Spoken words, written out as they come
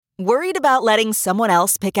Worried about letting someone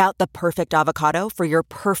else pick out the perfect avocado for your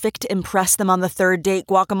perfect impress them on the third date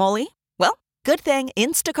guacamole? Well, good thing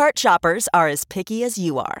Instacart shoppers are as picky as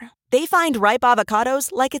you are. They find ripe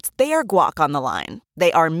avocados like it's their guac on the line.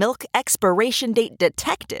 They are milk expiration date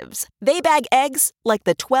detectives. They bag eggs like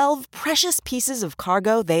the 12 precious pieces of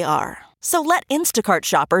cargo they are. So let Instacart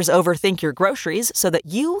shoppers overthink your groceries so that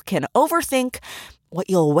you can overthink what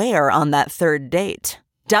you'll wear on that third date.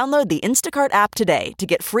 Download the Instacart app today to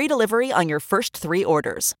get free delivery on your first 3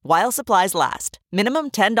 orders, while supplies last.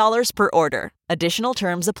 Minimum $10 per order. Additional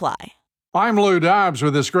terms apply. I'm Lou Dobbs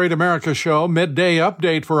with this Great America Show midday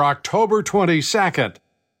update for October 22nd.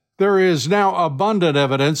 There is now abundant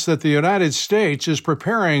evidence that the United States is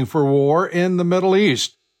preparing for war in the Middle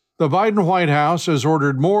East. The Biden White House has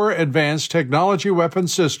ordered more advanced technology weapon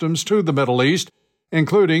systems to the Middle East,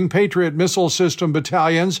 including Patriot missile system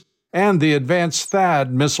battalions and the Advanced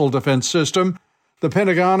THAAD missile defense system. The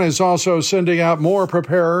Pentagon is also sending out more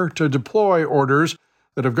prepare to deploy orders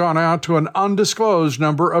that have gone out to an undisclosed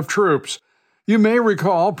number of troops. You may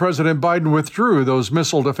recall President Biden withdrew those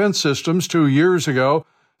missile defense systems 2 years ago,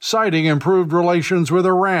 citing improved relations with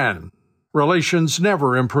Iran. Relations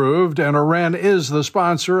never improved, and Iran is the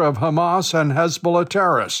sponsor of Hamas and Hezbollah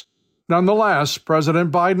terrorists. Nonetheless,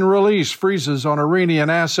 President Biden released freezes on Iranian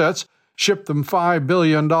assets, shipped them $5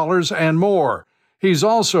 billion and more. He's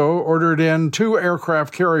also ordered in 2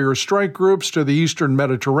 aircraft carrier strike groups to the eastern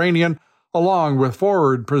Mediterranean, along with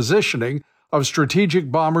forward positioning of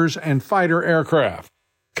strategic bombers and fighter aircraft.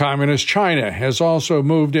 Communist China has also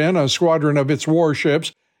moved in a squadron of its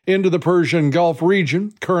warships into the Persian Gulf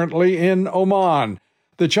region, currently in Oman.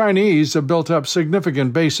 The Chinese have built up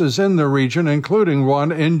significant bases in the region, including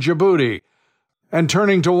one in Djibouti. And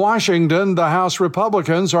turning to Washington, the House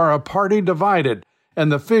Republicans are a party divided,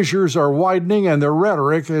 and the fissures are widening and the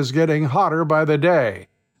rhetoric is getting hotter by the day.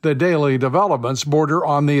 The daily developments border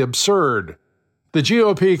on the absurd. The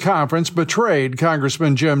GOP conference betrayed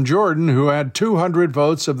Congressman Jim Jordan, who had 200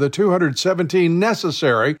 votes of the 217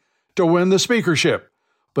 necessary to win the speakership.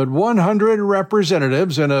 But 100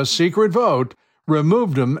 representatives in a secret vote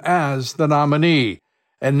removed him as the nominee.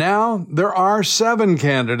 And now there are 7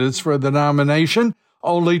 candidates for the nomination,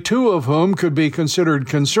 only 2 of whom could be considered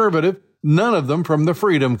conservative, none of them from the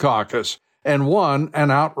Freedom Caucus, and 1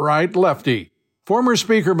 an outright lefty. Former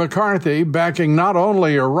Speaker McCarthy backing not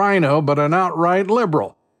only a rhino but an outright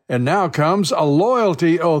liberal. And now comes a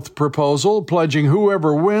loyalty oath proposal pledging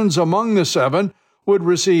whoever wins among the 7 would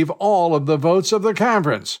receive all of the votes of the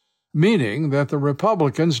conference, meaning that the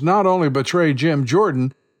Republicans not only betrayed Jim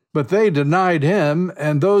Jordan, but they denied him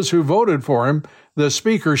and those who voted for him the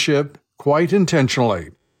speakership quite intentionally.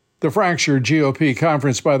 The fractured GOP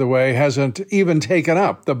conference, by the way, hasn't even taken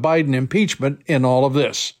up the Biden impeachment in all of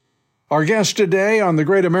this. Our guest today on the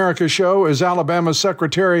Great America Show is Alabama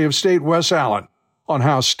Secretary of State Wes Allen on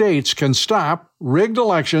how states can stop rigged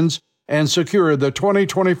elections and secure the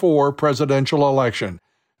 2024 presidential election.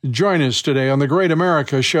 Join us today on the Great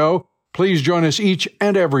America Show. Please join us each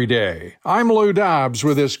and every day. I'm Lou Dobbs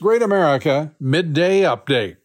with this Great America Midday Update.